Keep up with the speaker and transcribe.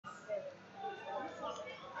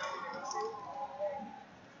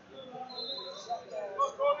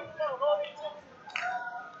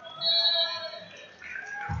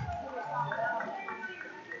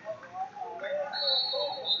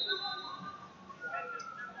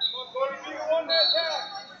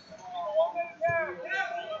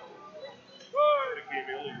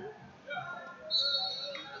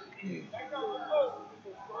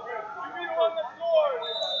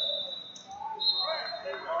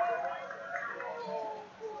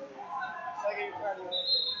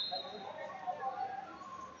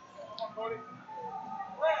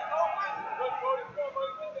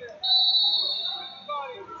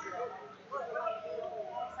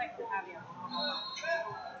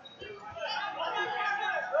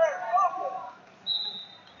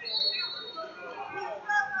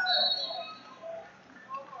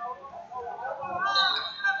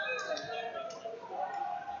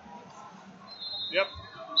Yep.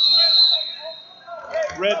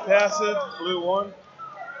 Red passive, blue 1.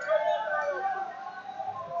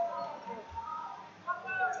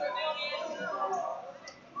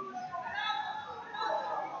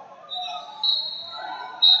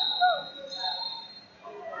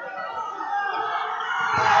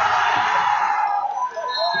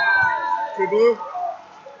 Two blue.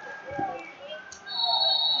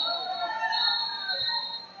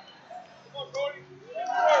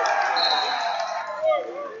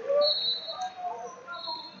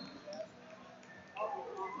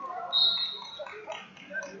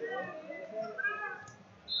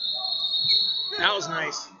 That was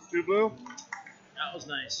nice. Two blue. That was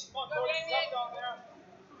nice.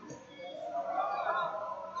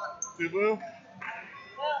 Two blue.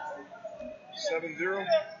 7-0.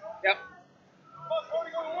 Yep.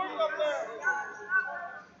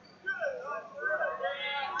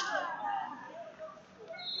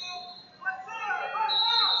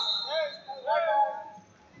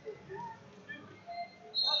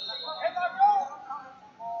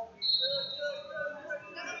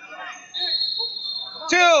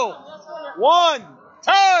 2, 1,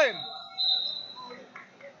 time!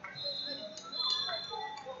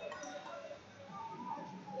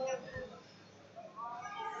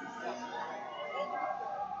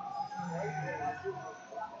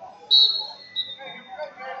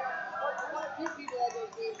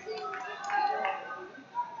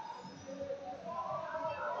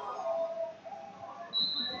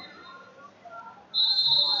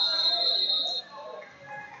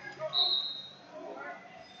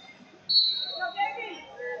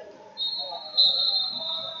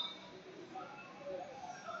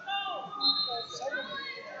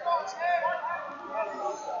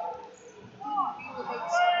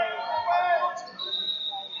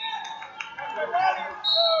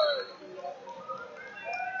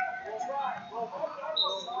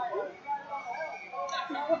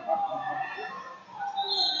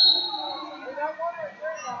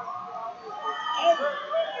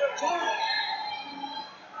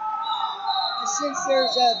 Since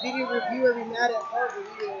there's a video reviewer be mad at Harvard,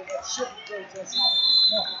 video that shit protest.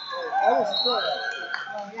 No, that was good.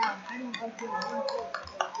 Oh yeah, I don't like doing one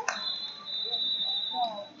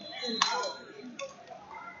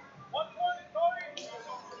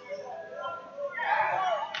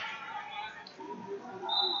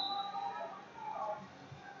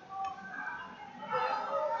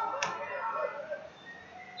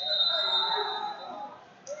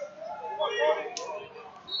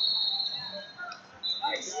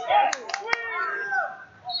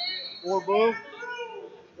Four blue.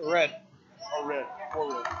 Red. Oh, red. 4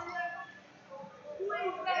 red.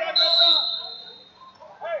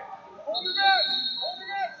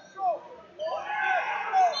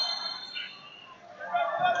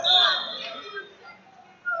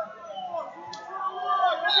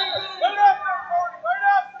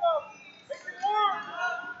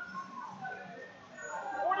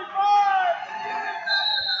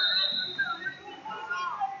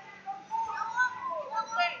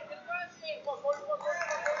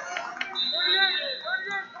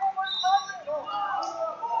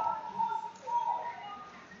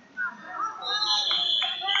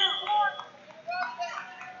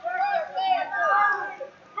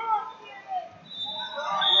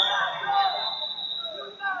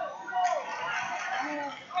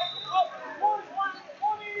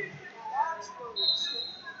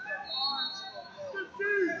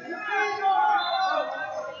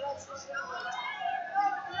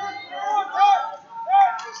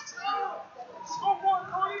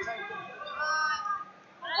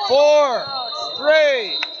 Four,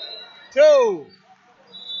 3, 2.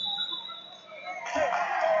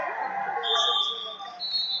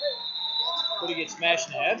 What do you get smashed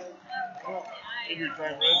in the head? Injury time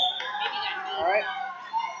red. All right.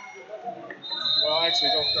 Well, actually,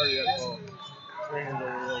 don't start yet. So training over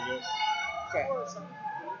real good. Okay.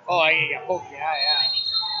 Oh, I got poked. Yeah,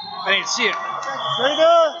 yeah. I didn't see it.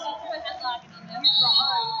 Trainer!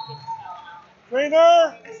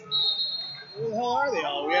 Trainer! Where the hell are they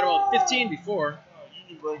all? We had about 15 before.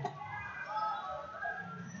 You break. Yeah,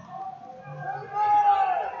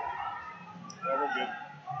 we're good.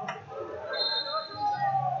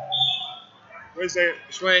 Wait a second.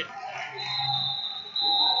 Just wait.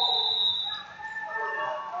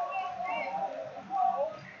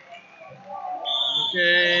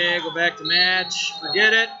 Okay, go back to match.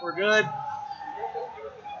 Forget it. We're good.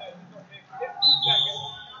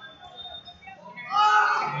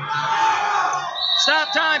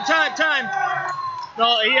 Stop. Time.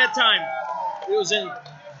 No, he had time. He was in.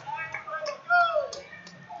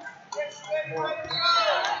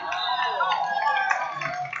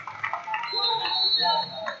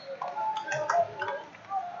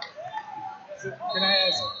 So, can I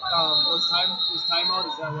ask, was timeout?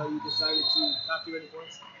 Is that why you decided to not do any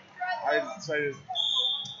points? I decided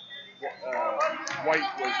white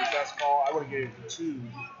was the best call. I would have gave 2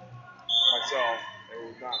 myself. It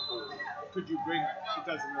was not cool. Could you bring? It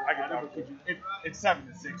doesn't matter. I can never. Could you? It's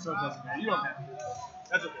 7-6, so it doesn't matter. You don't have to.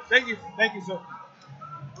 That's okay. Thank you, so.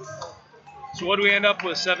 So what do we end up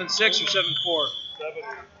with? 7-6 or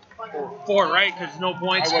 7-4? 7-4. 4, right? Because no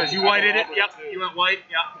points. Because you whited it. Yep. You went white.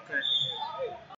 Yep. Okay.